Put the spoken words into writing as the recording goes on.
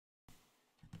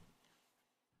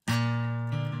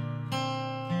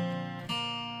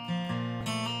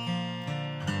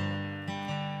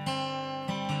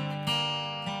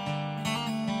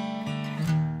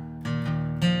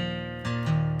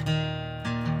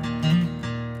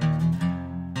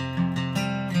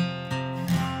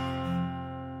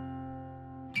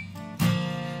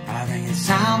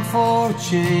time for a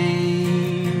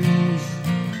change,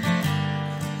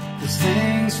 'cause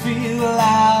things feel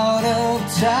out of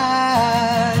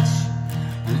touch,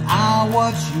 and I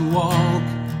watch you walk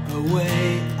away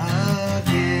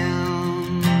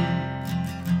again.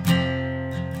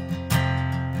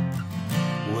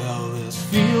 Well, this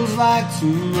feels like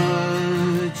too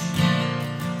much,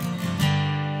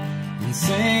 and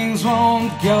things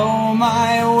won't go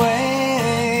my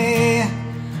way.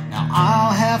 Now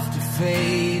I'll have to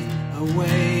fade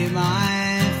away,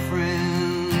 my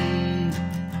friend.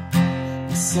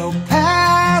 So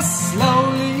pass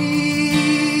slowly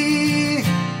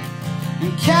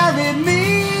and carry me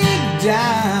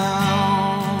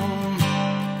down,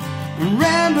 and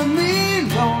render me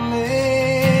lonely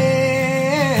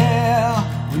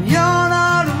when you're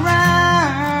not around.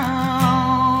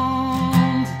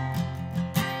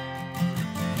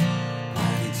 I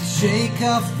need to shake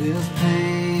off this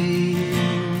pain,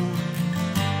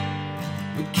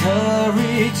 but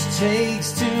courage takes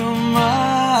too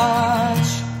much,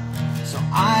 so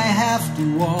I have to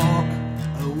walk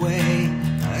away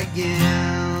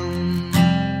again.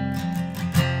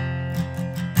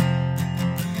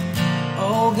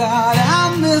 Oh God, I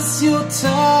miss your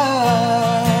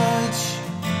touch,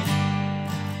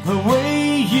 the way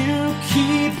you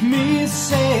keep me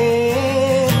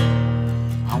safe.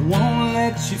 I won't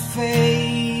let you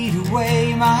fade away,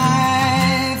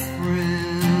 my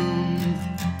friend.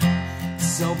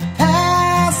 So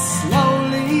pass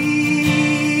slowly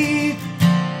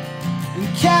and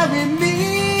carry me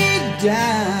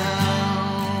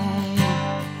down.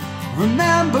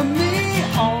 Remember me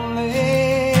only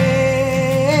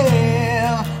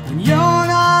when you're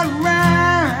not around.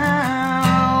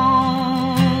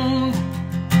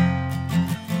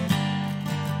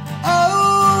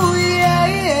 Oh yeah,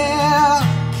 yeah,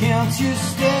 can't you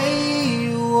stay?